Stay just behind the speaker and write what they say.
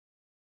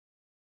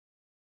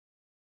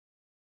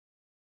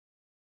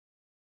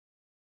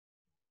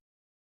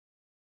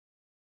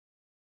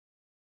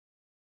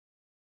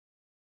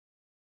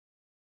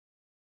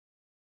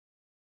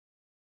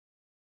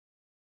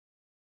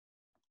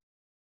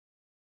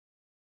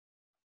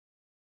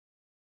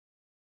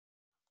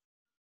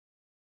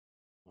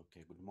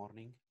Okay, good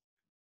morning.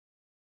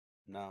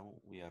 Now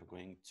we are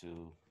going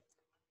to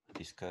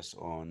discuss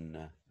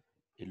on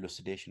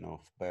elucidation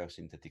of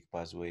biosynthetic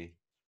pathway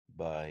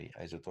by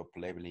isotope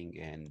labeling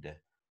and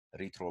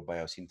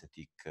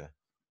retrobiosynthetic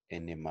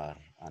NMR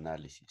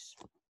analysis.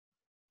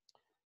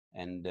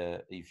 And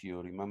if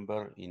you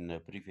remember in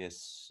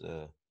previous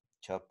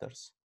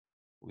chapters,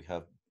 we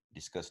have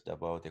discussed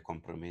about a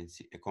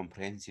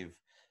comprehensive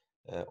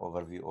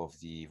overview of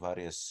the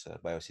various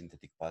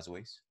biosynthetic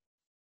pathways.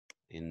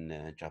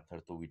 In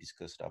chapter 2, we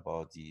discussed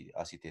about the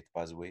acetate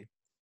pathway,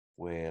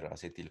 where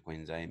acetyl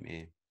coenzyme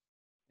A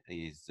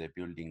is the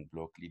building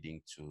block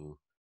leading to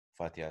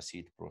fatty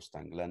acid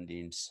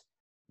prostaglandins,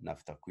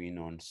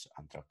 naphthoquinones,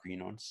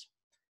 anthraquinones.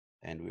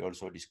 And we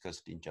also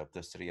discussed in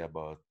chapter 3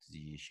 about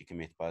the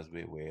shikimate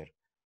pathway, where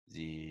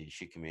the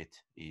shikimate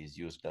is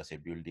used as a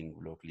building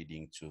block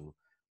leading to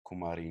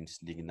coumarins,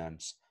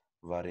 lignans,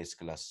 various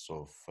classes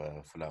of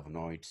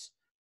flavonoids.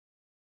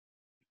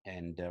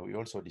 And we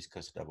also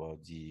discussed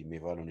about the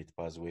mevalonate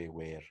pathway,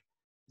 where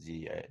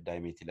the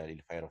dimethyl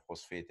allyl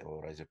pyrophosphate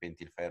or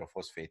isopentyl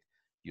pyrophosphate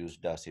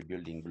used as a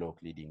building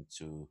block leading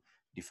to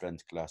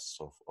different classes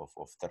of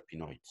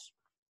terpenoids.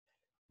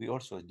 We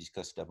also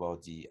discussed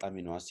about the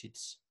amino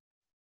acids,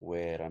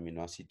 where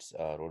amino acids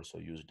are also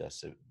used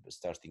as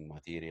starting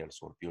materials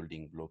or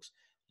building blocks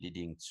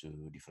leading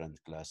to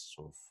different classes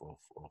of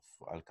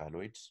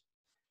alkaloids.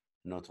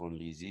 Not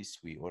only this,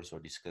 we also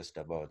discussed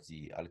about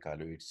the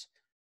alkaloids,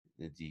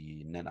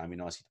 the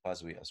non-amino acid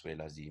pathway, as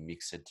well as the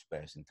mixed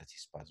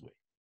biosynthesis pathway.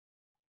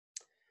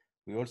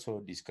 We also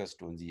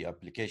discussed on the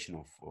application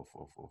of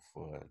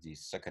the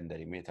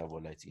secondary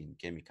metabolites in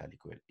chemical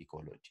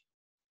ecology.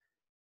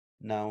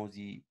 Now,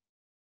 the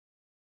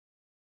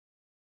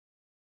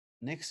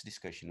next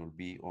discussion will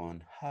be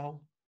on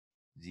how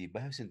the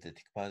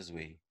biosynthetic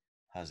pathway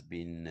has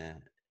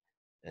been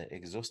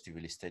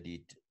exhaustively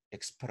studied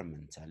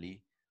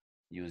experimentally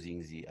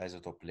using the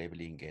isotope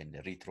labeling and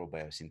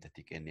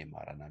retrobiosynthetic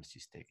NMR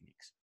analysis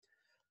techniques.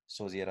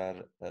 So there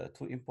are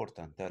two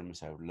important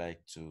terms I would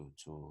like to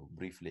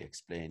briefly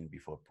explain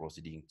before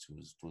proceeding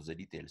to the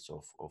details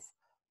of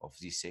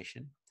this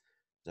session.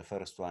 The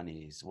first one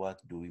is,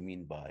 what do we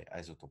mean by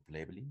isotope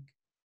labeling?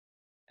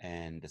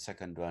 And the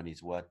second one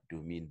is, what do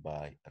we mean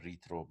by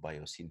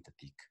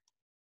retrobiosynthetic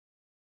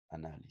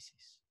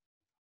analysis?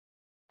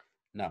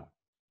 Now,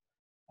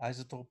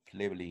 isotope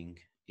labeling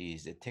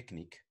is a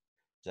technique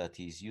that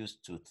is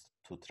used to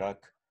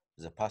track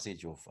the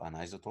passage of an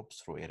isotope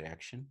through a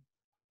reaction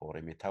or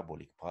a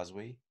metabolic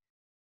pathway,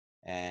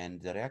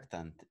 and the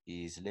reactant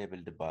is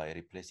labeled by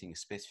replacing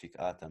specific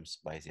atoms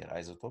by their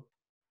isotope.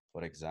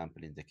 For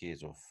example, in the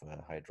case of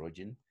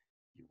hydrogen,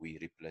 we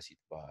replace it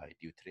by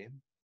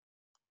deuterium,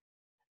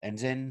 and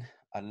then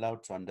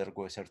allowed to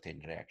undergo a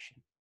certain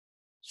reaction.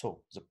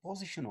 So the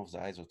position of the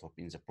isotope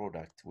in the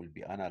product will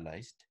be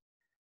analyzed,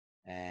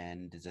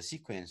 and the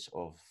sequence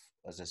will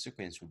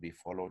be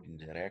followed in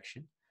the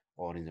reaction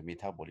or in the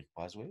metabolic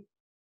pathway.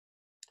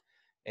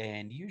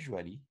 And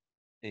usually,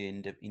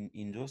 in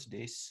those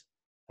days,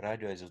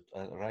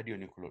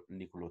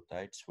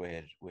 radionucleotides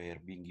were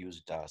being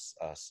used as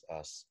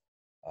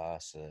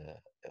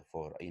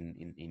for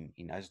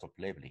in isotope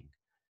labeling,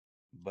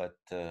 but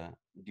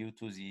due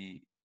to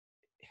the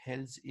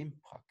health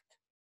impact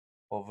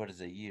over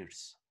the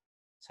years,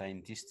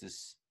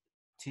 scientists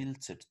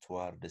tilted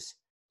towards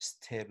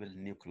stable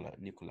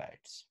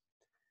nuclides.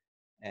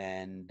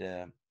 And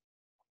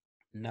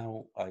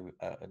now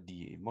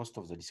the most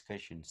of the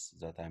discussions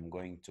that I'm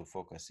going to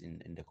focus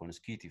in the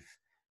consecutive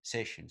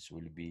sessions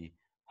will be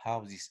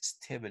how these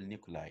stable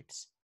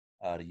nuclides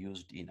are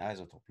used in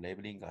isotope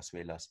labeling as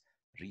well as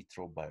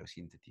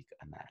retrobiosynthetic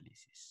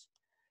analysis.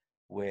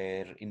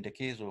 Where in the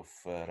case of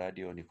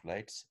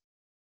radionuclides,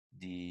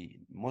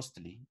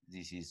 mostly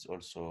this is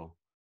also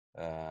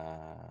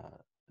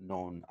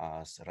known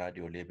as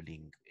radio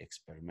labeling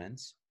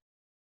experiments.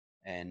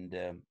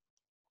 And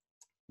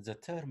the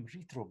term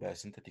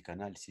retrobiosynthetic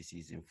analysis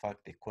is in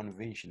fact a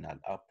conventional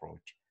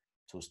approach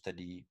to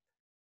study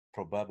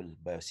probable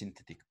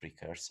biosynthetic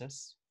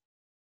precursors,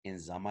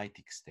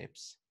 enzymatic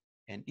steps,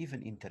 and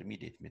even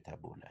intermediate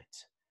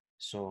metabolites.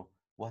 So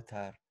what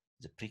are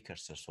the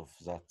precursors of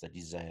the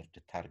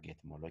desired target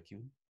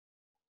molecule?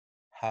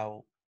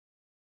 How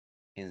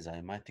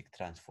enzymatic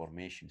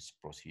transformations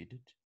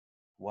proceeded?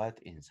 What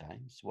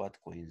enzymes, what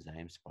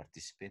coenzymes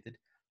participated?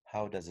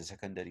 How does the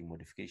secondary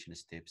modification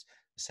steps,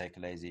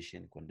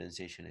 cyclization,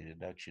 condensation,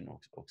 reduction,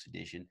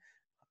 oxidation?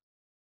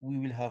 We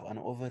will have an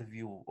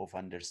overview of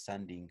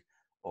understanding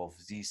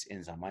of these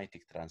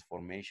enzymatic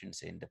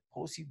transformations and the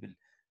possible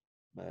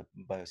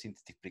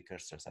biosynthetic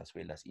precursors as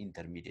well as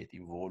intermediate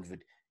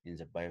involved in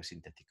the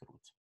biosynthetic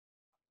route.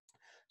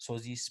 So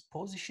this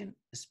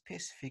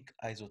position-specific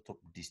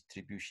isotope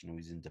distribution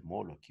within the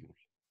molecule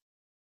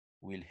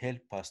will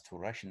help us to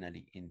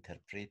rationally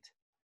interpret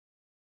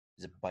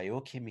the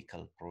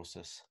biochemical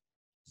process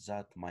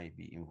that might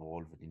be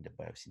involved in the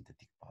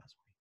biosynthetic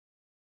pathway.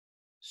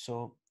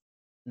 So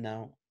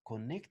now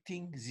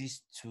connecting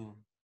these two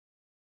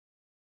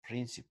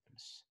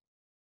principles,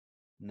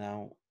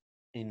 now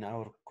In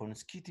our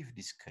consecutive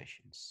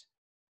discussions,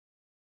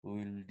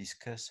 we will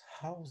discuss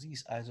how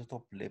these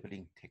isotope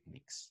labeling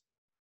techniques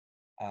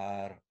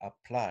are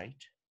applied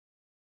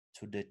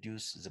to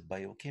deduce the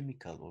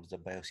biochemical or the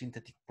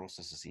biosynthetic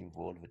processes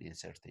involved in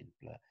certain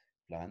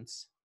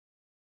plants,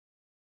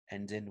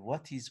 and then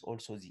what is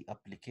also the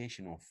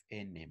application of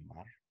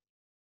NMR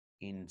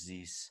in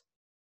this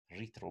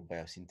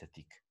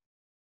retrobiosynthetic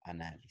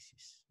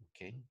analysis.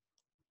 Okay.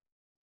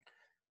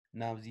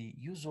 Now, the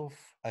use of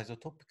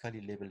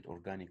isotopically labeled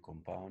organic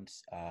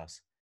compounds as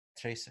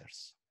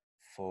tracers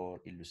for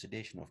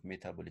elucidation of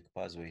metabolic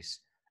pathways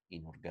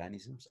in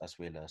organisms as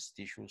well as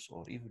tissues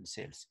or even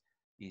cells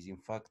is in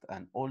fact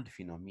an old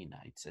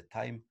phenomena. It's a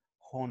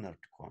time-honored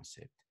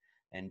concept,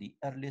 and the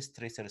earliest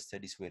tracer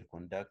studies were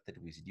conducted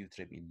with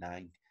deuterium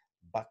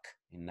back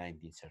in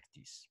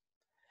 1930s.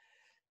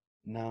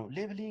 Now,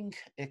 labeling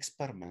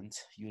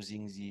experiments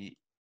using the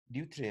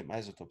deuterium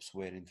isotopes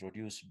were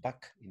introduced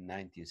back in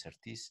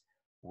 1930s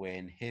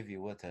when heavy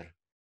water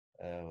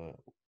uh,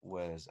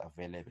 was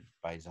available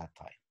by that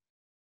time.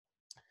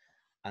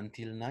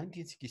 Until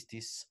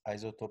 1960s,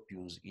 isotope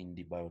use in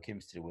the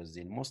biochemistry was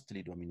then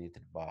mostly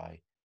dominated by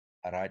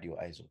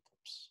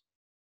radioisotopes.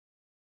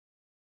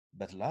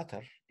 But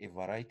later, a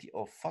variety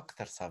of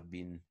factors have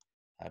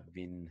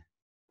been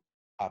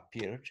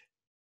appeared,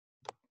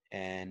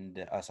 and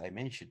as I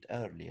mentioned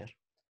earlier,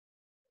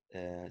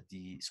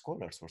 the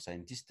scholars or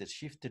scientists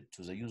shifted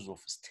to the use of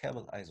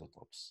stable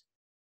isotopes.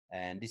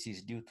 And this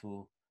is due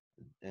to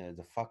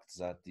the fact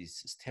that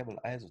these stable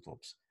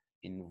isotopes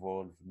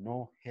involve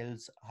no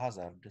health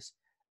hazards,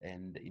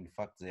 and in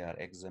fact, they are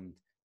exempt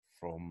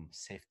from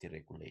safety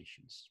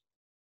regulations.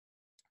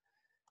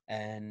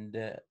 And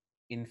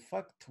in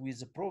fact, with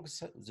the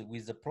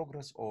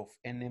progress of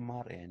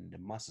NMR and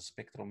mass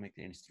spectrometer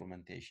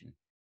instrumentation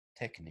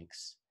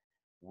techniques,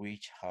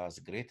 which has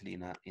greatly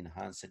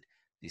enhanced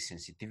the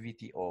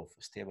sensitivity of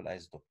stable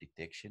isotope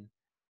detection,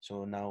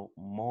 so now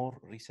more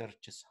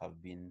researchers have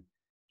been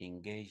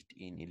engaged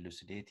in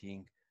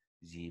elucidating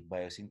the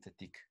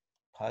biosynthetic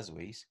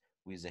pathways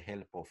with the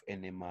help of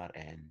NMR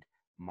and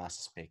mass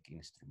spec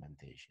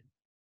instrumentation.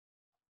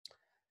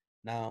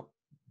 Now,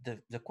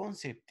 the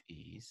concept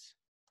is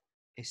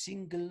a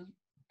single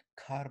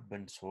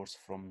carbon source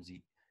from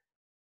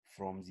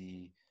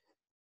the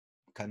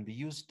can be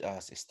used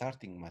as a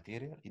starting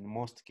material, in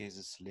most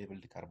cases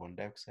labeled carbon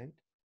dioxide,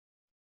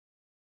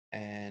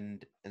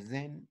 and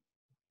then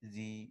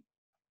the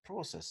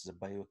process, the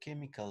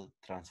biochemical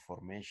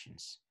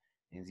transformations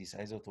in this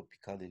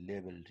isotopically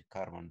labeled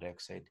carbon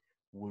dioxide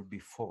will be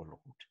followed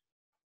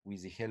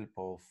with the help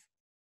of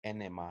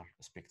NMR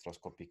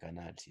spectroscopic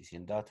analysis,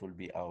 and that will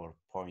be our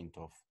point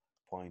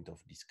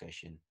of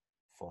discussion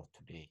for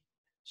today.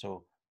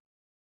 So,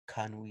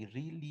 can we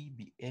really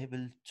be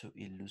able to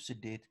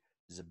elucidate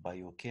the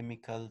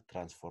biochemical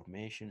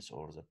transformations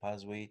or the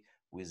pathway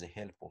with the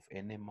help of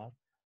NMR?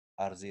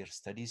 Are there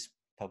studies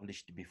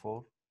published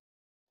before?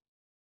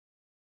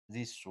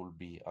 This will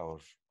be our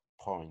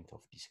point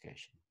of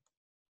discussion.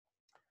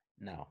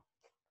 Now,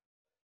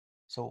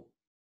 so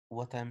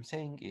what I'm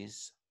saying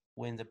is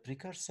when the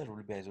precursor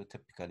will be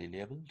isotopically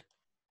labeled,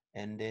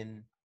 and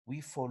then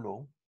we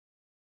follow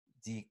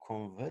the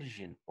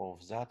conversion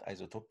of that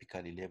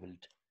isotopically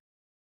labeled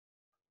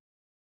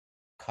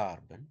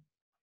carbon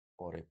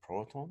or a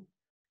proton,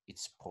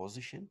 its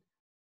position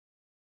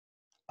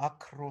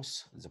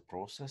across the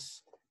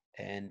process,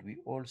 and we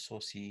also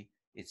see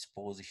its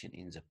position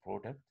in the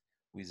product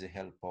with the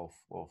help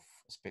of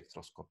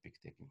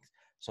spectroscopic techniques.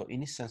 So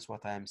in essence,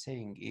 what I am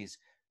saying is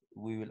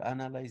we will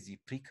analyze the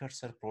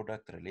precursor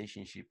product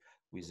relationship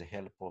with the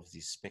help of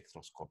this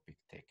spectroscopic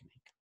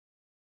technique.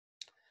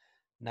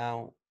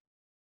 Now,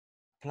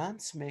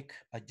 plants make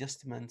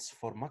adjustments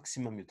for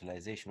maximum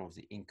utilization of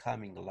the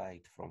incoming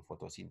light from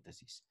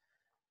photosynthesis.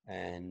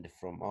 And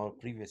from our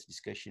previous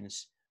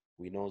discussions,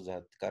 we know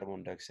that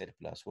carbon dioxide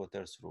plus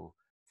water through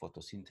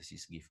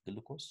photosynthesis give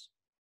glucose,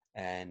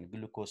 and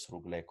glucose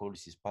through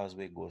glycolysis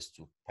pathway goes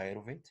to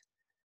pyruvate.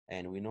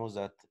 And we know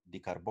that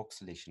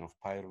decarboxylation of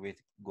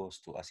pyruvate goes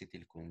to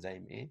acetyl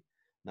coenzyme A.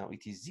 Now,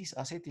 it is this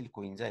acetyl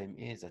coenzyme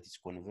A that is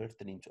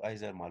converted into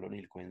either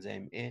malonyl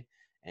coenzyme A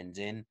and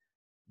then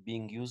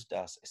being used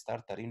as a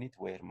starter unit,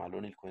 where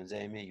malonyl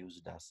coenzyme A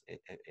used as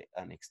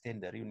an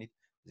extender unit,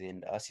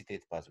 then the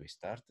acetate pathway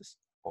starts,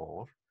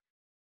 or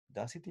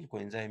the acetyl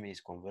coenzyme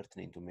is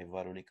converted into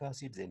mevalonic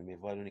acid, then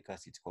mevalonic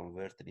acid is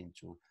converted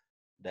into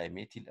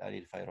dimethyl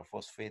allyl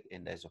pyrophosphate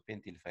and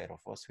isopentyl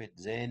pyrophosphate,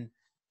 then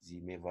the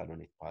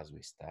mevalonic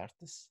pathway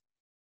starts,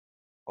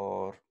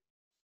 or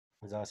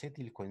the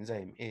acetyl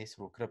coenzyme A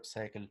through Krebs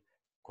cycle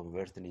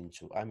converted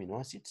into amino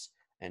acids,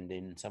 and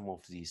then some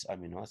of these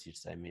amino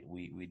acids,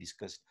 we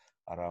discussed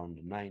around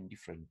 9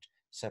 different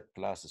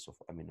subclasses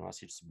of amino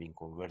acids being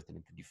converted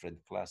into different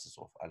classes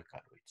of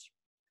alkaloids.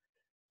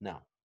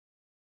 Now,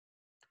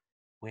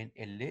 when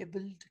a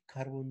labeled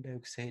carbon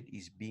dioxide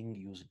is being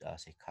used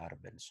as a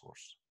carbon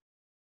source,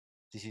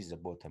 this is the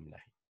bottom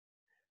line.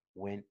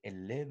 When a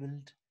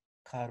labeled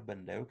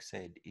carbon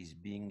dioxide is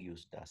being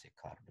used as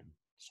a carbon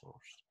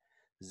source,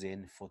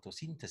 then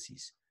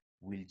photosynthesis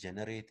will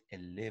generate a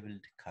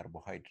labeled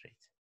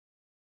carbohydrate.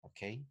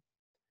 Okay?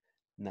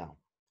 Now,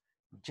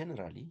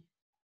 generally,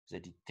 the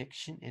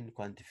detection and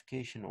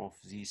quantification of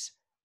this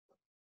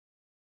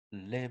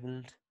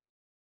labeled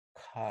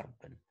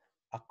carbon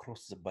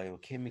across the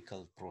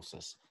biochemical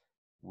process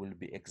will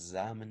be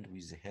examined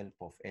with the help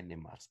of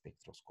NMR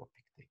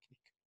spectroscopic technique.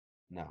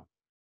 Now,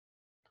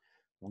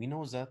 we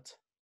know that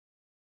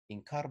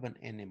in carbon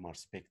NMR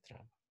spectra,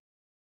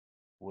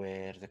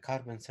 where the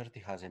carbon 30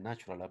 has a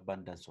natural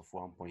abundance of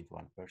 1.1%,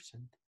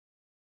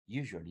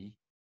 usually,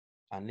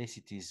 unless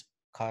it is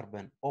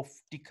carbon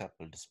off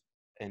decoupled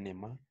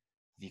NMR,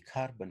 the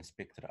carbon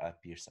spectra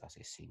appears as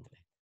a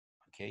singlet.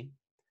 Okay?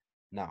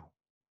 Now,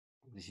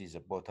 this is the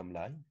bottom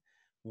line.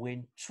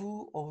 When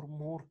two or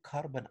more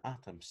carbon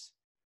atoms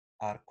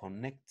are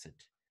connected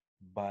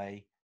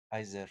by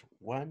either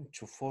 1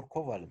 to 4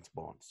 covalent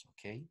bonds,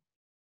 okay?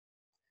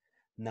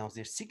 Now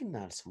their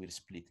signals will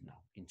split now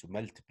into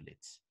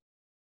multiplets.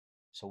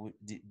 So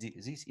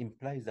this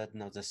implies that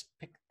now the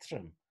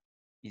spectrum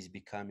is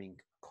becoming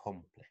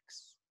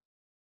complex.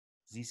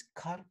 These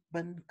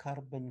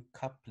carbon-carbon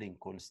coupling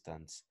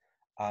constants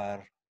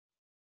are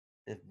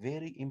a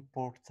very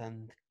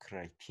important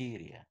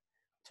criteria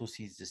to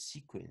see the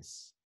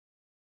sequence.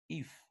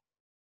 If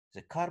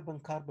the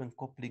carbon-carbon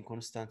coupling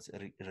constants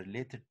are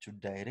related to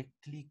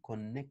directly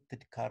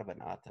connected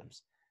carbon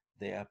atoms,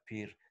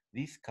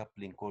 these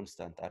coupling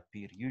constants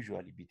appear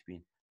usually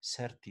between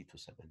 30 to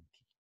 70.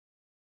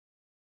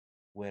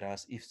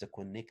 Whereas if the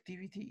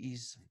connectivity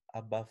is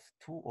above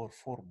 2 or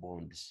 4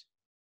 bonds,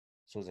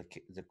 so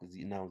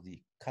now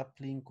the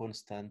coupling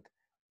constant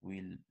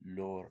will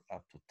lower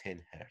up to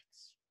 10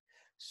 hertz.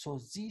 So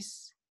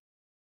this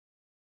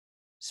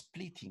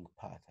splitting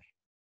pattern,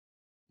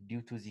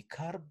 due to the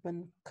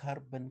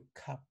carbon-carbon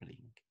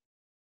coupling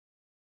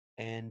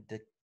and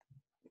the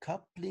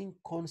coupling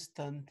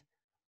constant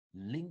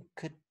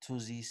linked to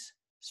this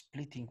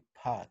splitting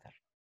pattern,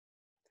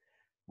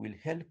 will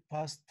help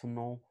us to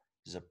know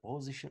the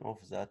position of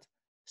that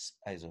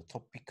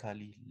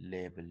isotopically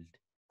labeled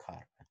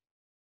carbon.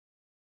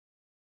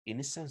 In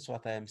essence,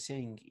 what I am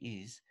saying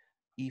is,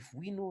 if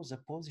we know the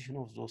position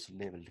of those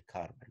labeled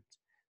carbons,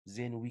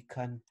 then we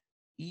can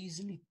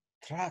easily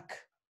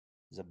track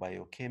the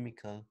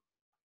biochemical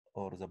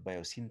or the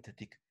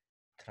biosynthetic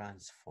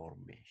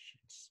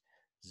transformations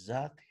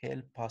that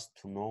help us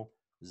to know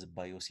the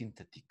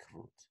biosynthetic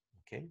route.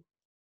 Okay?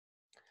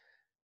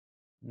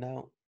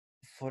 Now,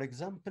 for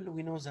example,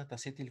 we know that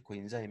acetyl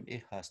coenzyme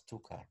A has 2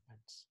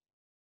 carbons.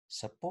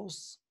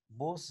 Suppose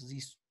both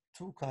these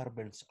 2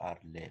 carbons are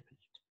labeled.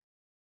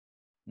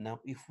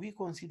 Now, if we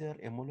consider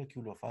a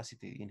molecule of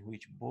acetyl in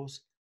which both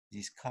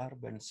these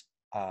carbons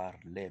are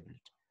labeled,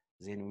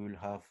 then we will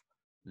have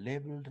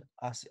labeled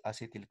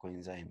acetyl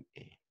coenzyme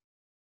A.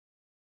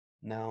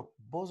 Now,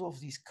 both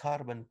of these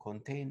carbon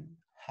contain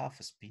half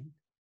a spin,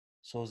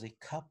 so they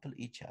couple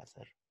each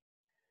other.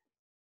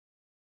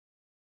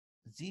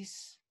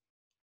 This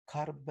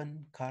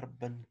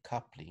carbon-carbon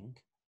coupling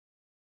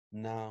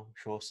now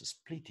shows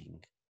splitting,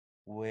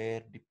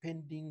 where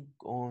depending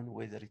on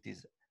whether it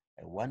is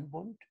a 1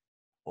 bond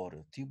or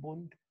a 2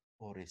 bond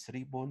or a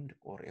 3 bond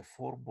or a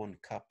 4 bond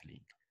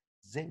coupling,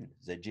 then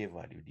the J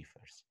value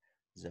differs.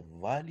 The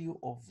value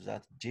of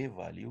that J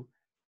value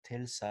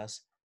tells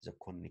us the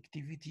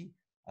connectivity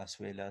as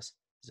well as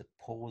the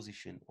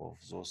position of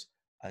those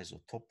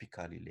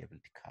isotopically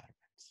labeled carbons.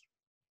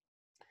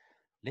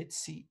 Let's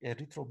see a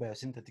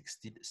retrobiosynthetic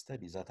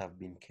studies that have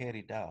been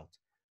carried out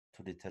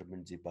to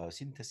determine the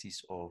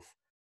biosynthesis of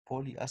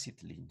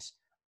polyacetylens,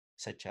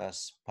 such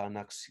as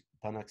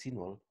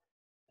panaxinol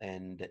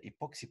and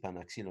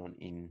epoxypanaxinol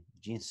in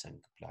ginseng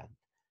plant.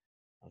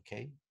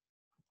 Okay.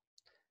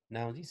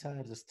 Now these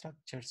are the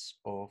structures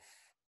of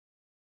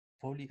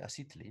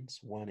polyacetylens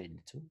 1 and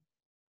 2.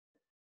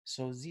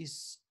 So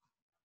these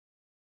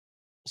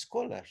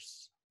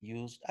scholars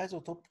used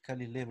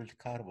isotopically labeled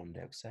carbon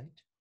dioxide,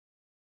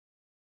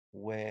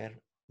 where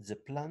the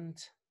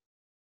plant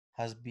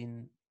has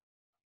been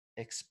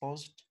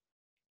exposed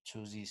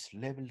to this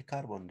labeled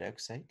carbon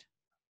dioxide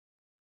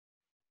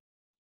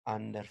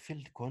under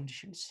field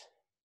conditions,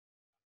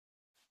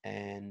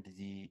 and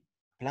the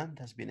plant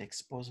has been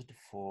exposed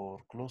for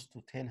close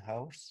to 10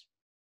 hours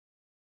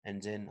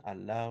and then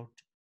allowed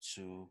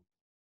to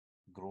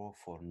grow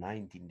for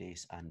 19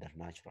 days under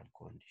natural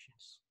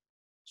conditions.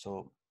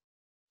 So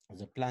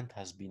the plant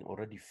has been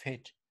already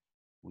fed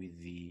with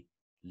the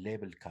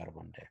labeled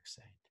carbon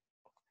dioxide.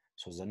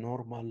 So the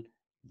normal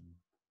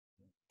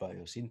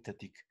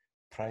biosynthetic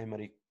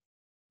primary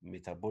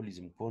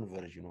metabolism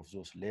conversion of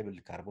those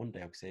labeled carbon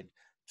dioxide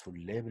to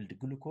labeled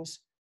glucose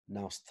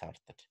now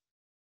started.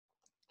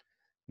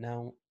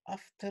 Now,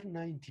 after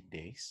 90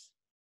 days,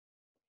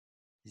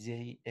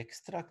 they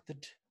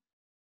extracted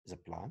the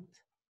plant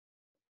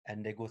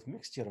and they got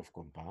mixture of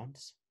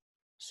compounds.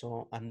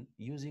 So, and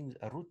using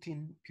a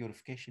routine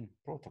purification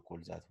protocol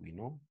that we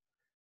know,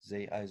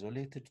 they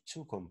isolated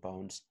 2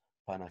 compounds,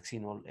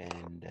 panaxinol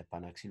and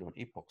panaxinol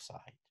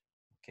epoxide.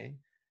 Okay,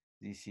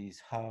 This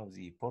is how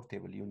the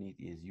portable unit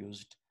is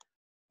used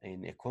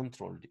in a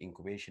controlled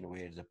incubation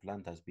where the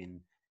plant has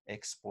been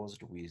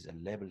exposed with a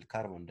labeled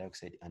carbon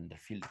dioxide under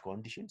field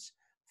conditions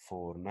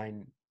for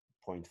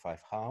 9.5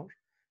 hours,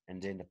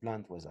 and then the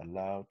plant was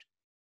allowed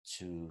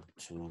to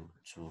to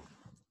to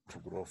to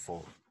grow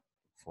for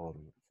for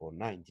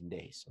 19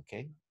 days.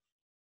 Okay.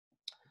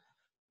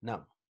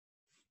 Now,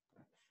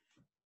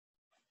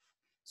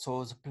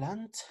 so the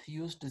plant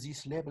used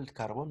this labeled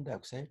carbon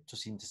dioxide to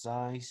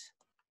synthesize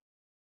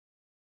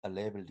a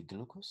labeled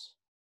glucose,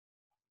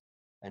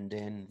 and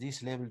then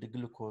this labeled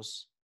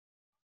glucose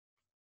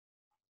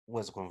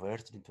was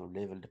converted into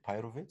labeled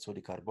pyruvate. So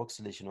the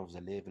carboxylation of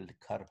the labeled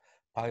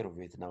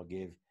pyruvate now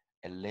gave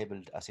a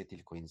labeled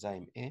acetyl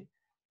coenzyme A,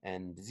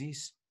 and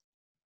this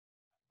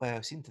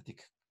biosynthetic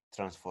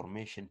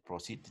transformation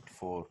proceeded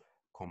for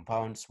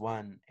compounds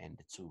 1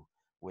 and 2,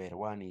 where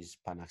 1 is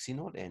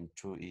panaxinol and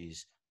 2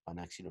 is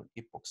panaxinol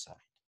epoxide.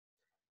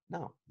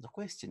 Now, the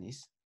question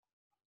is,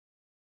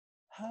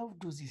 how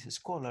do these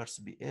scholars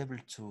be able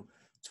to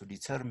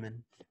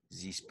determine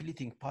the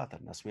splitting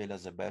pattern as well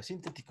as the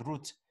biosynthetic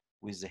route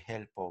with the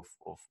help of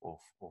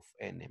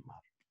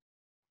NMR?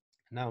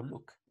 Now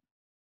look,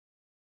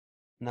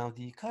 now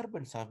the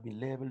carbons have been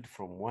labeled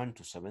from 1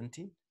 to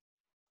 17,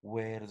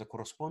 where the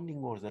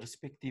corresponding or the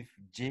respective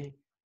J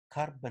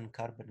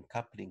carbon-carbon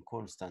coupling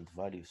constant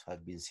values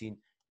have been seen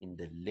in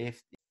the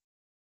left.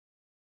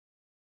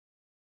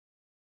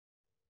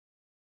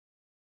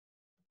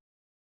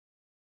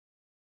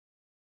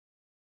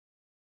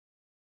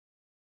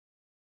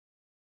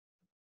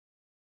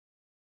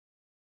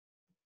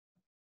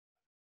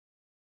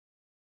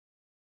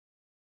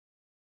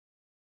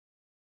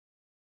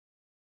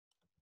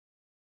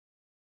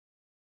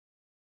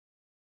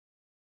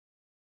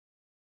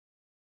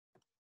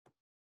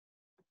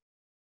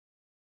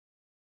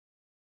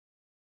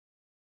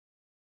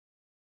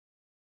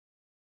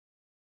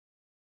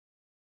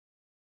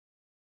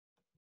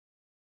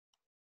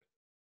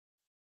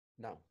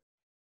 Now,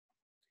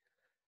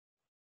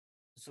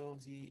 so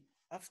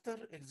after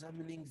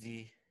examining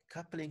the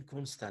coupling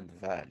constant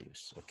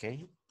values,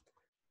 okay,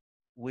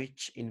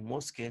 which in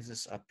most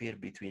cases appear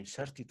between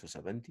 30 to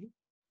 70,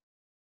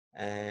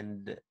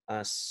 and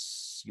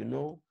as you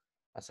know,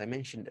 as I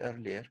mentioned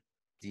earlier,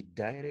 the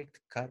direct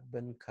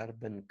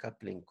carbon-carbon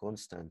coupling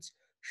constants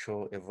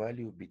show a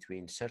value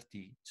between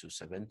 30 to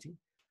 70.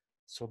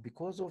 So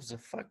because of the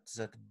fact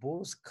that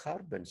both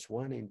carbons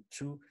 1 and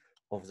 2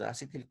 of the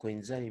acetyl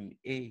coenzyme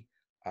A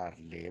are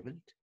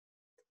labeled,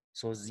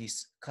 so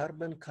this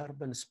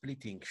carbon-carbon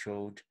splitting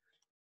showed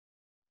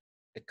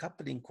a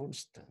coupling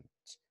constant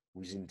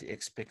within the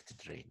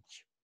expected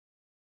range.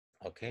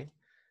 Okay,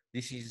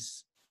 this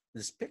is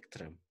the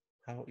spectrum,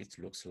 how it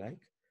looks like.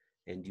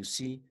 And you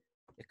see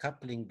a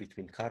coupling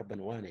between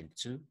carbon 1 and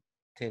 2,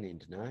 10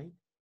 and 9,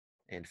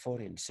 and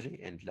 4 and 3,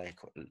 and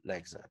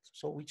like that.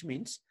 So which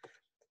means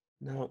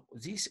now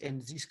this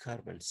and these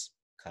carbons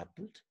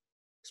coupled,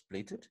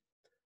 splitted,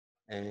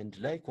 and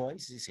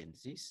likewise this and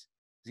this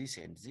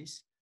and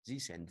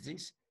this and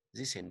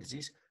this and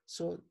this.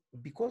 So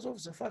because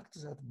of the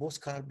fact that both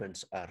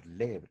carbons are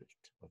labeled,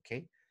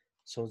 okay,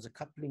 so the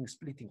coupling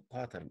splitting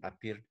pattern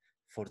appeared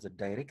for the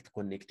direct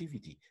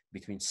connectivity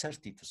between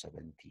 30 to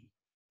 70,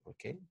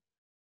 okay?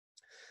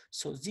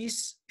 So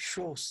this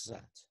shows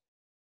that,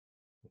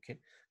 okay,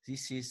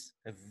 this is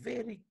a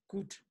very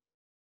good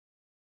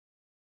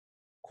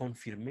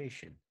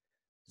confirmation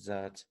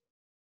that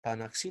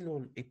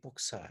panaxinol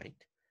epoxide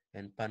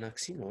and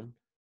panaxinol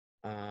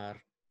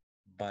are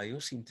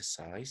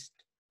biosynthesized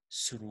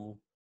through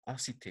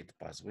acetate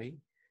pathway,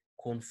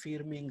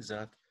 confirming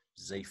that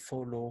they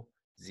follow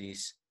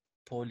this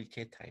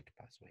polyketide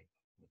pathway,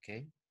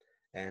 okay?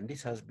 And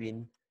this has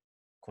been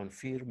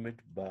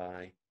confirmed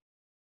by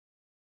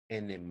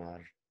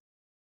NMR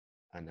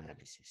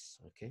analysis,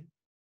 okay?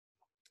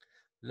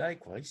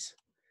 Likewise,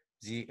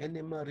 the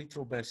NMR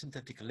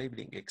retrobiosynthetic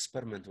labeling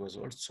experiment was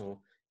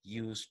also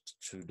used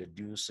to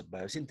deduce a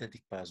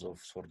biosynthetic path of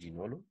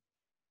sorginolo,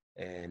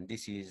 and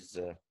this is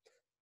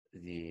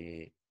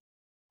the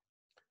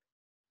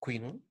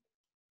quinone,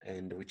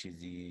 and which is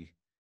the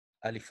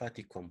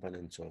aliphatic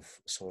component of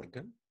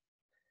sorghum.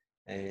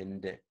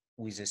 And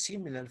with a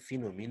similar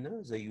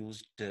phenomena, they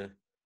used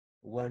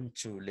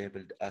two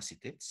labeled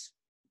acetates,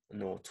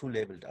 two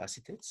labeled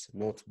acetates,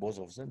 not both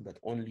of them, but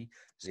only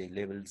they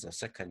labeled the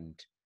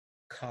second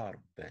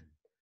carbon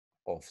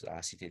of the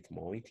acetate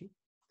moiety.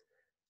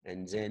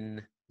 And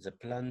then the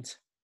plant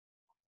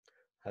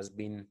has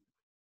been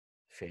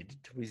fed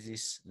with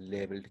this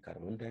labeled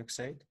carbon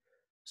dioxide.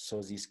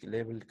 So this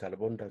labeled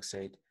carbon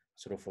dioxide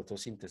through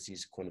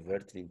photosynthesis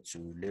converted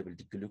into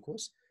labeled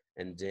glucose,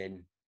 and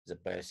then the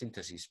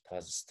biosynthesis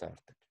path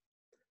started.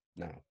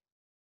 Now,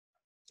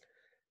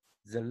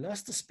 the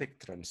last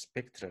spectrum,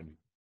 spectrum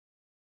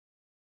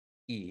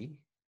E,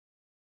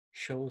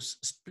 shows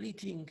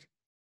splitting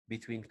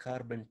between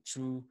carbon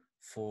 2,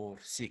 4,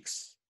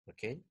 6,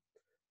 okay?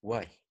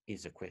 Why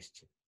is the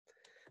question.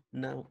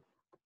 Now,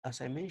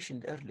 as I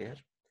mentioned earlier,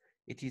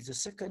 it is the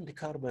second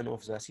carbon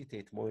of the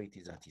acetate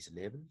moiety that is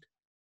labeled,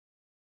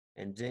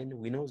 And then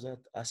we know that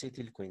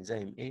acetyl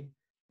coenzyme A,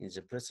 in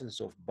the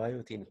presence of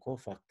biotin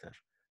cofactor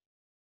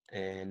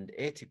and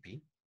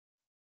ATP,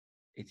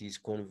 it is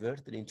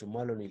converted into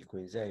malonyl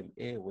coenzyme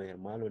A, where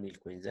malonyl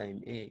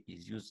coenzyme A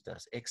is used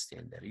as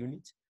extender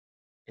unit,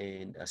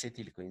 and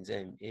acetyl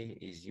coenzyme A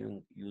is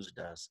used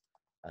as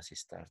a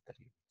starter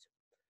unit.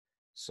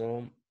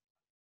 So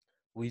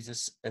with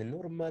a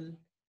normal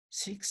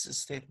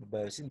 6-step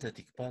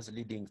biosynthetic path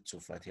leading to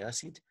fatty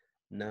acid,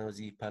 now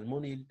the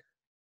palmonyl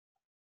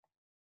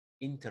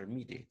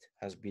intermediate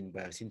has been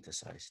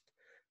biosynthesized.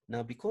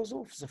 Now, because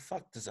of the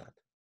fact that,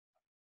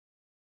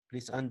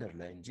 please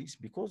underline this,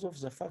 because of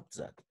the fact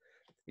that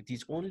it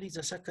is only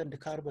the second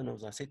carbon of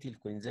the acetyl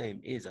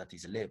coenzyme A that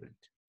is labeled,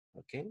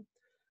 okay?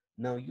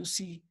 Now you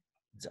see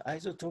the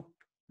isotope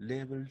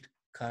labeled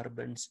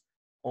carbons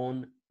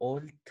on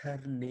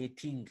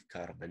alternating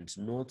carbons,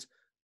 not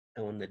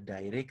on a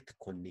direct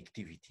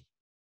connectivity,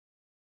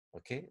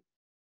 okay?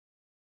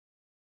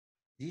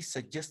 This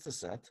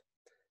suggests that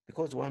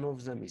because one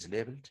of them is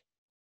labeled,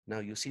 now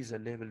you see the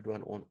labeled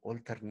one on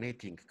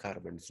alternating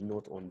carbons,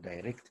 not on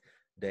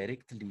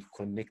directly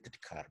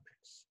connected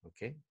carbons,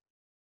 okay?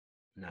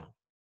 Now,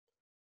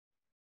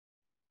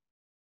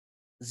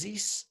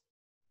 this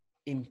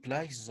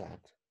implies that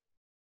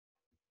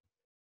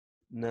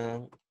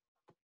now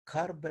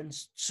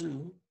carbons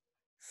 2,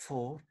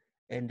 4,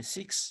 and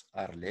 6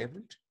 are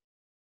labeled,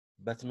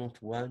 but not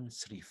 1,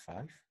 3,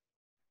 5.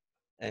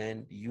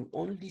 And you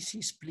only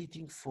see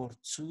splitting for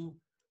 2,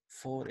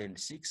 4, and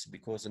 6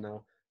 because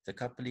now the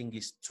coupling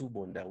is 2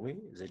 bond away.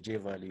 The J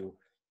value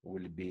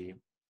will be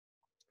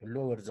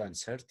lower than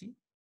 30,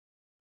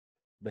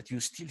 but you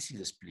still see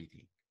the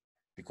splitting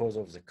because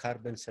of the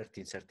carbon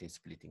 13, 13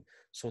 splitting.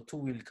 So 2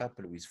 will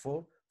couple with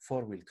 4,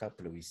 4 will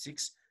couple with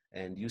 6,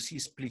 and you see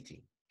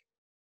splitting,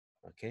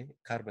 okay?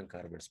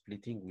 Carbon-carbon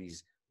splitting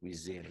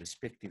with their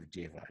respective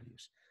J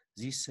values.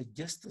 This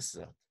suggests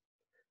that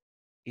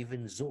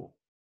even though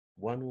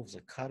one of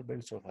the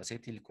carbons of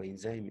acetyl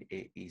coenzyme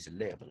A is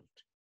labeled,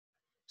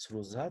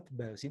 through that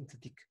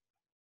biosynthetic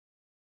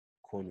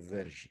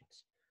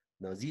conversions,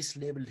 now this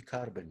labeled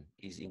carbon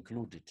is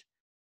included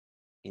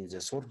in the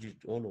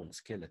sorgidolone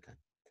skeleton,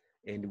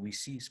 and we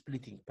see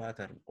splitting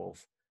pattern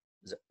of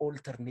the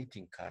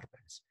alternating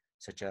carbons,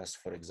 such as,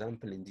 for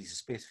example, in this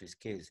specific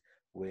case,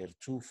 where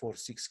 2, 4,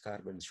 6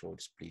 carbons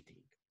showed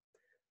splitting.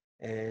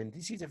 And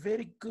this is a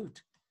very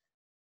good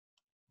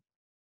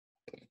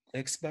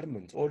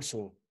experiment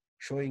also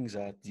showing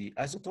that the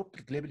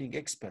isotopic labeling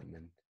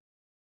experiment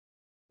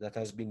that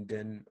has been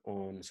done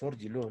on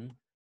sorgidolone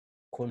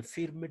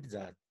confirmed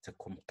that the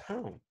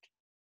compound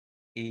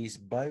is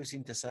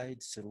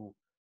biosynthesized through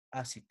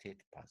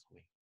acetate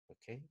pathway,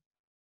 okay?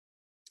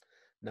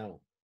 Now,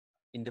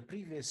 in the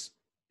previous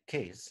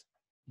case,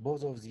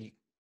 both of the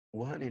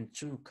 1 and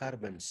 2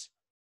 carbons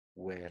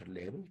were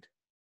labeled,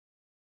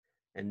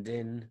 and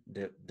then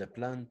the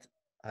plant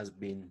has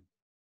been,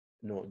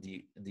 no,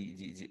 the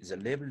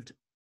labeled,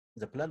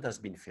 the plant has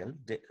been fed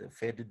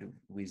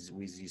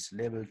with this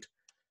labeled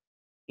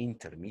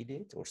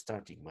intermediate or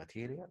starting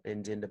material,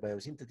 and then the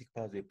biosynthetic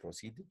pathway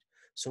proceeded.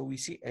 So we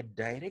see a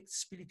direct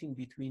splitting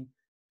between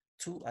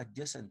 2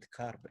 adjacent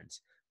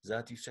carbons.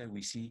 That is why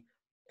we see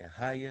a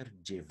higher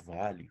J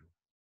value,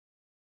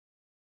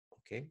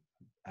 okay,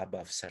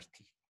 above 30.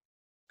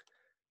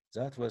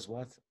 That was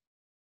what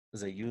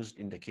they used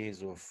in the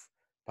case of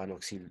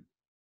panoxyl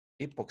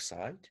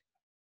epoxide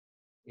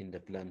in the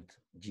plant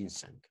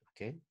ginseng,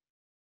 okay?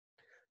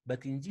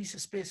 But in this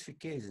specific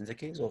case, in the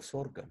case of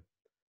sorghum,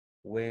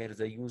 where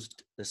they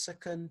used the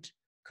second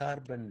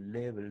carbon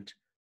labeled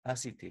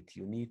acetate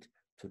unit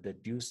to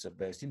deduce the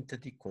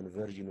biosynthetic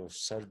conversion of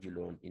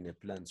sorgidolone in a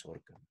plant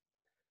sorghum.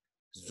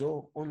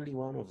 Though only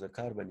one of the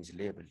carbon is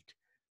labeled,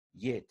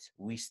 yet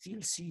we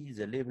still see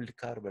the labeled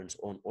carbons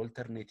on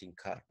alternating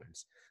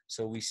carbons.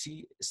 So we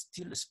see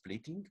still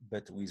splitting,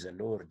 but with a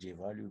lower J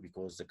value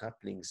because the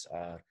couplings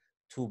are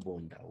 2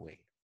 bond away.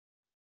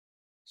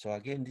 So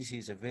again, this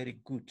is a very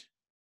good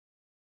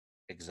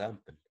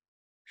example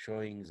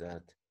showing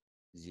that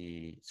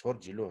the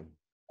sorgidolone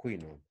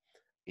quinone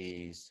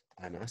is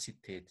an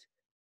acetate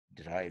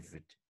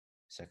derived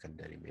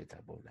secondary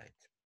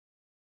metabolite,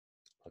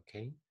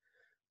 okay?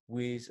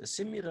 With a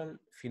similar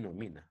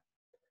phenomena,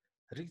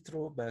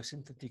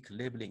 retro-biosynthetic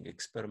labeling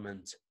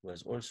experiment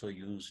was also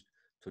used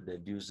to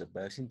deduce the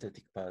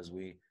biosynthetic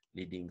pathway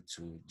leading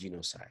to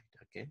genocide,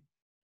 okay?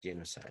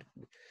 Genocide.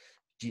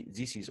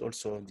 This is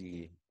also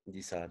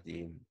these are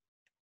the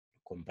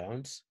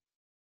compounds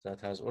that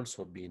has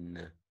also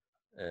been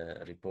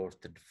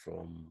reported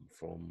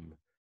from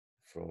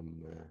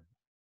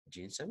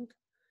ginseng.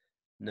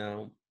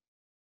 Now,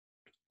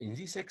 in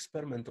this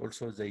experiment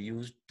also they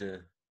used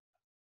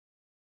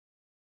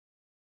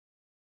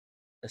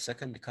a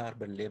second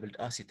carbon labeled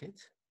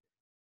acetate,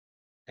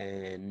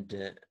 and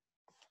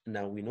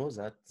now we know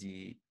that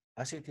the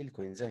acetyl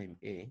coenzyme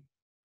A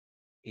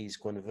is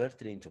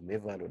converted into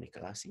mevalonic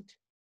acid,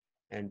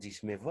 and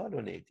this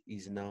mevalonate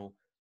is now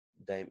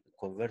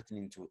converted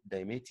into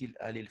dimethyl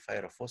allyl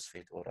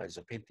pyrophosphate or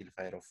isopentyl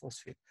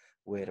pyrophosphate,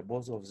 where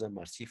both of them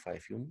are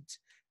C5 units.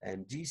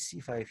 And these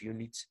C5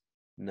 units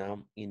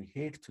now in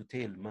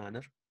head-to-tail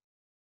manner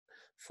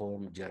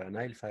form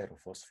geranyl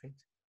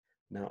pyrophosphate.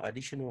 Now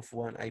addition of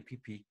one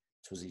IPP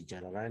to the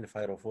geranyl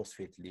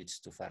pyrophosphate leads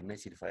to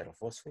farnesyl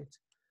pyrophosphate,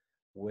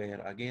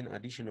 where again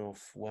addition of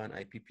one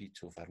IPP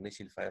to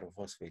farnesyl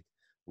pyrophosphate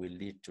will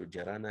lead to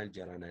geranyl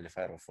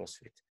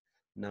pyrophosphate.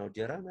 Now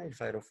geranyl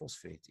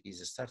pyrophosphate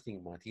is a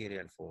starting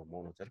material for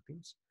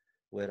monoterpenes,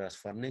 whereas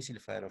farnesyl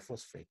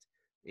pyrophosphate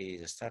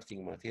is a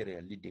starting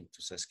material leading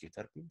to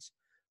sesquiterpenes,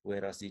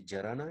 whereas the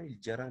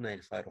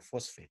geranyl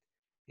pyrophosphate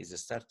is a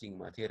starting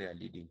material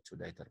leading to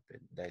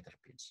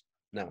diterpenes.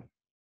 Now,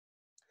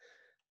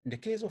 in the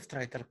case of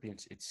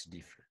triterpenes, it's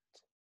different.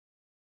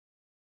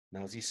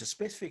 Now, this is a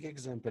specific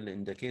example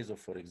in the case of,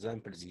 for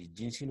example, the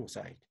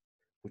ginsenoside,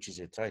 which is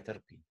a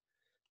triterpene.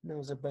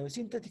 Now, the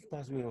biosynthetic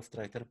pathway of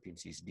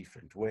triterpenes is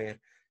different, where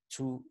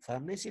two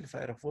farnesyl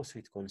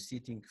pyrophosphate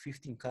constituting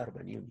 15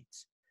 carbon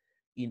units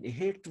in a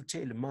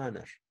head-to-tail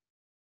manner,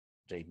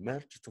 they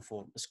merge to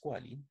form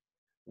squalene,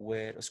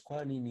 where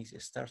squalene is a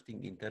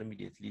starting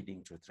intermediate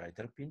leading to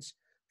triterpenes.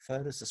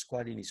 First,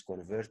 squalene is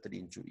converted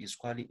into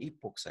squalene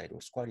epoxide or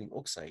squalene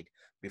oxide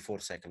before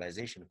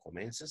cyclization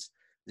commences.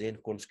 Then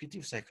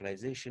consecutive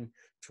cyclization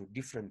to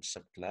different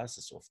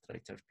subclasses of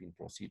triterpene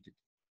proceeded,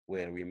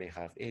 where we may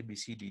have A, B,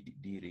 C,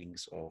 D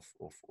rings of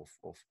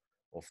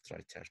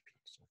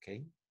triterpenes,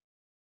 okay?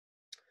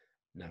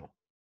 Now,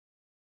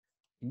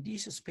 in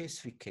this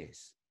specific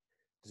case,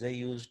 they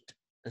used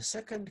a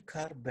second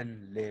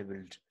carbon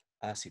labeled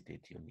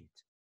acetate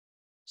unit.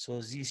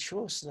 So this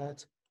shows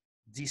that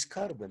this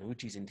carbon,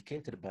 which is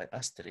indicated by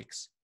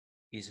asterisk,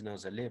 is now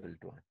the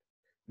labeled one.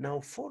 Now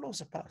follow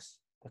the path,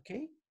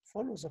 okay?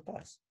 Follow the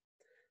path.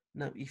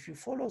 Now, if you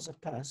follow the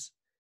path,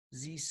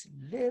 these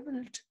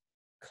labeled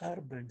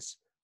carbons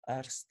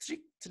are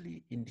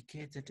strictly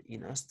indicated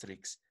in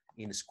asterisk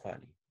in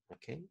squalene,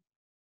 okay?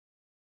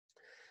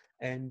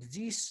 And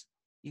this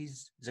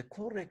is the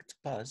correct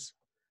path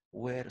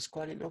where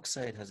squalene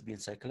oxide has been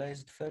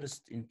cyclized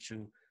first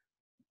into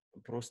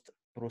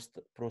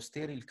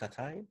prosteryl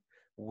cation,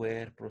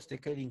 where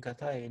prosteryl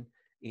cation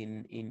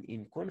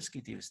in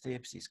consecutive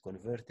steps is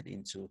converted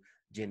into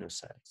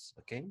genosides,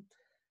 okay?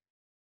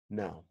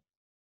 Now,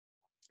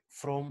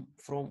 from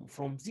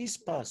this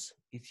path,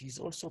 it is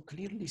also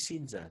clearly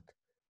seen that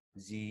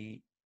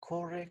the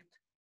correct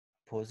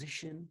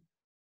position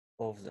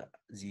of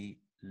the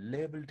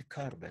labeled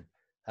carbon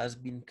has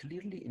been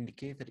clearly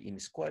indicated in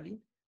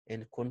squalene,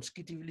 and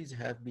consecutively they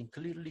have been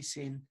clearly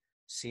seen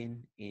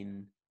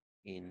in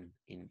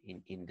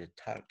the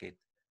target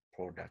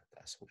product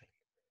as well.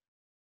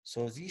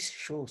 So this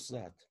shows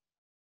that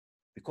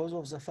because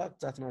of the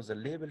fact that now the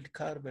labeled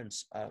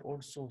carbons are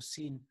also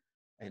seen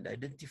and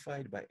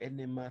identified by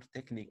NMR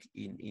technique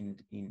in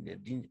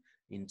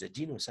the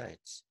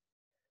genosites,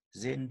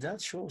 then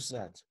that shows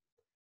that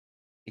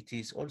it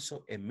is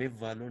also a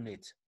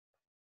mevalonate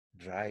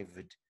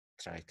derived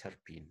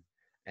triterpene,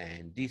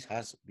 and this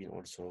has been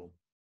also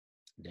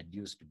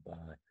deduced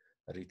by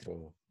the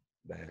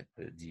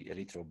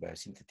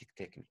retrobiosynthetic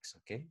techniques,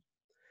 okay?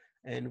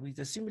 And with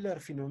a similar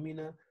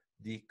phenomena,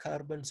 the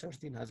carbon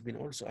 13 has been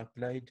also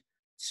applied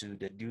to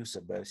deduce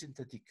a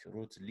biosynthetic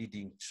route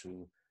leading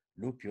to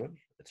lupiol,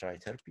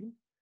 triterpene.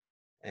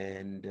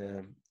 And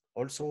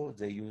also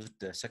they used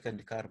the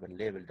second carbon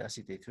labeled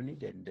acetate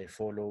unit, and they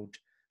followed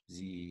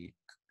the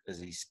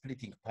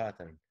splitting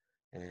pattern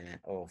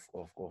of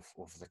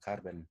the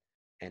carbon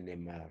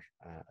NMR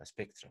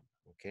spectrum,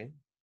 okay?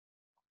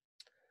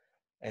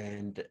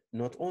 And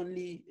not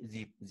only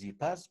the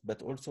path,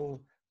 but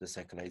also the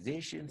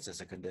cyclizations, the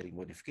secondary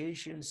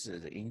modifications,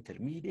 the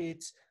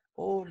intermediates,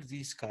 all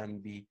these can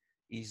be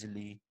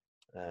easily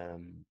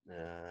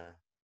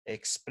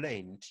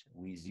explained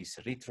with this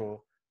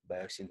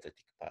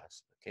retrobiosynthetic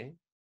path, okay?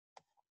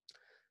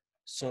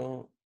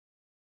 So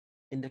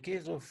in the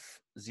case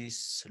of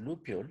this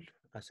lupiol,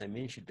 as I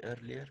mentioned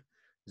earlier,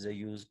 they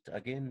used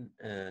again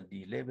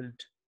the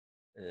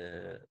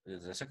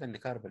second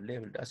carbon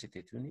labeled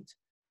acetate unit.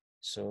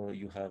 So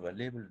you have a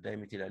labeled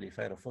dimethyl allyl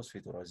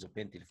pyrophosphate or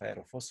isopentyl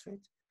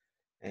pyrophosphate.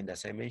 And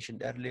as I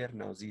mentioned earlier,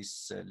 now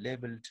these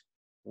labeled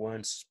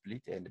ones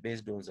split, and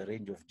based on the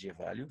range of J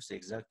values, the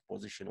exact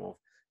position of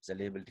the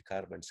labeled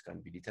carbons can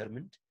be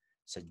determined,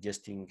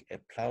 suggesting a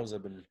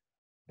plausible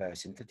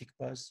biosynthetic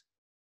path,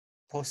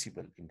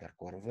 possible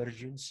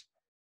interconversions,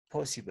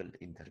 possible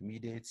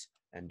intermediates,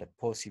 and a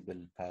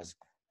possible path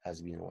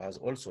has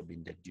also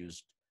been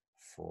deduced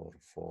for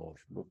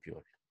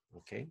lupiol,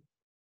 okay?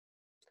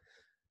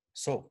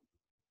 So,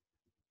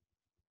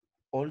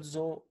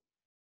 although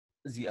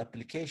the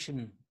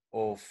application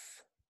of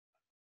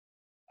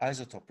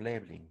isotope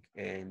labeling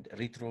and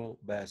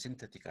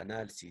retrobiosynthetic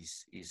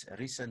analysis is a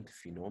recent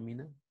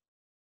phenomenon,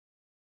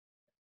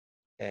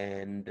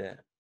 and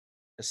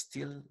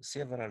still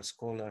several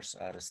scholars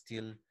are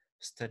still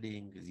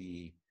studying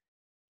the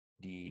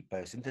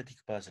biosynthetic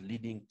paths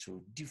leading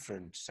to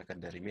different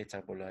secondary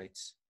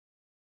metabolites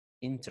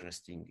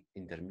interesting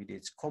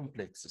intermediates,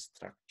 complex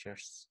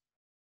structures.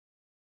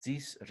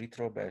 This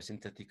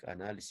retrobiosynthetic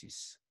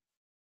analysis,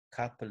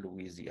 coupled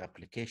with the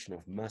application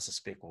of mass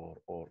spec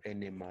or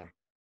NMR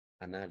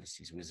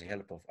analysis with the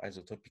help of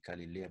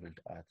isotopically labeled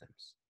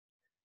atoms,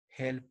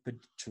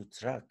 helped to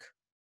track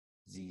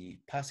the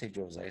passage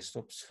of the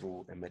isotopes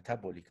through a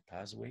metabolic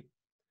pathway,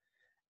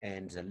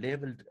 and the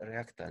labeled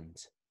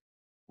reactant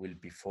will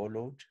be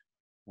followed.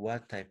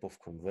 What type of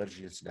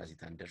conversions does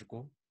it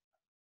undergo?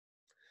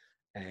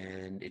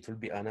 And it will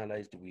be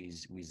analyzed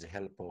with the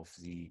help of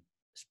the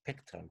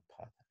spectral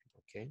pattern,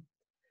 okay?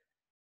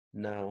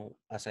 Now,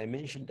 as I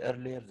mentioned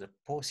earlier, the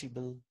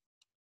possible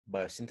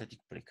biosynthetic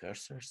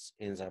precursors,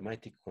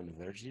 enzymatic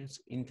conversions,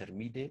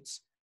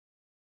 intermediates,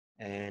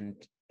 and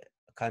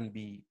can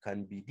be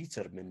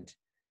determined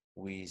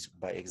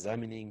by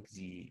examining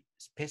the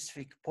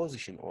specific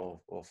position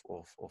of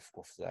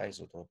the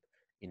isotope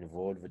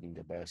involved in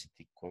the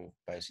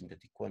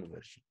biosynthetic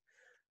conversion.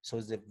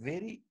 So the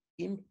very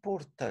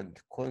important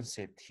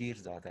concept here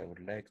that I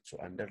would like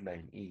to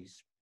underline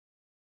is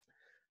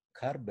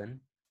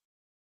carbon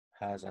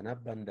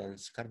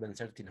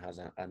 13 has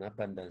an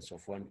abundance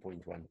of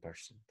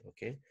 1.1%,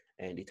 okay?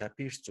 And it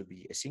appears to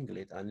be a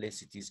singlet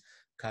unless it is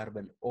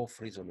carbon off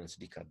resonance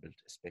decoupled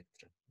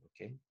spectrum,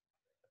 okay?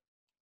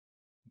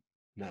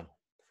 Now,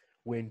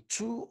 when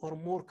two or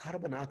more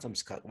carbon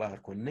atoms are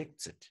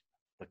connected,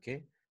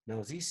 okay?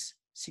 Now these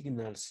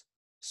signals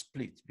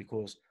split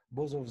because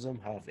both of them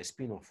have a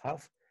spin of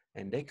half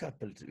and they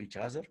couple to each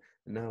other.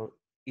 Now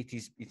it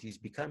is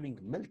becoming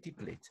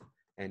multiplet,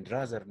 and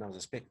rather now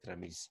the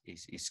spectrum is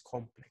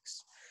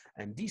complex.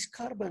 And these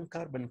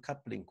carbon-carbon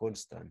coupling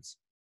constants,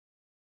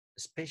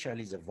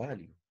 especially the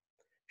value,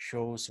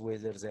 shows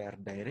whether they are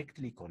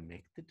directly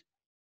connected,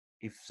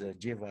 if the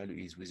J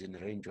value is within a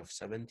range of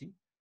 70,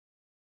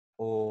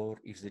 or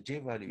if the J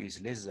value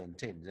is less than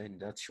 10, then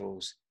that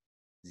shows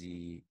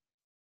the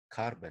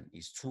carbon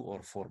is 2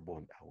 or 4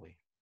 bond away.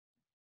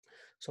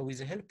 So with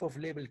the help of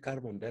labeled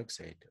carbon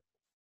dioxide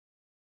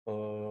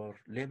or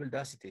labeled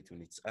acetate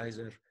units,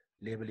 either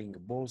labeling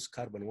both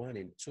carbon 1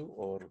 and 2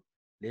 or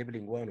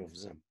labeling one of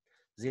them,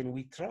 then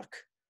we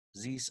track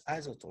these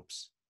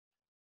isotopes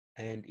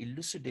and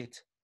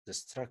elucidate the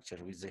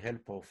structure with the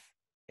help of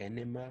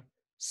NMR,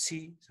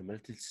 see the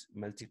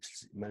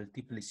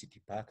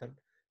multiplicity pattern,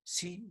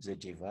 see the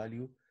J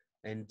value,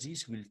 and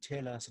this will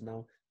tell us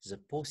now the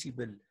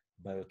possible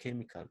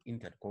biochemical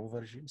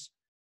interconversions,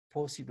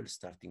 possible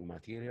starting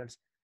materials,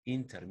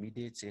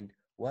 intermediates, and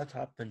what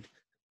happened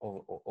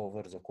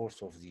over the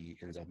course of the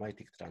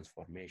enzymatic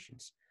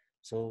transformations.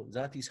 So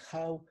that is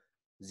how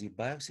the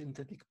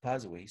biosynthetic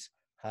pathways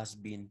has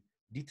been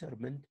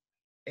determined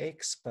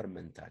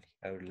experimentally.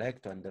 I would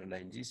like to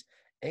underline this,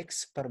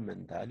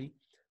 experimentally,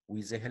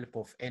 with the help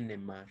of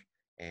NMR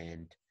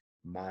and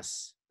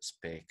mass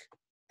spec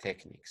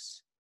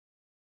techniques.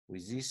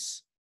 With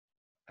this,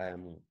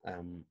 I'm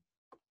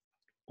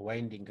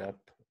winding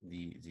up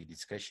the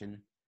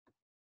discussion.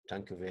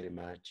 Thank you very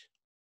much.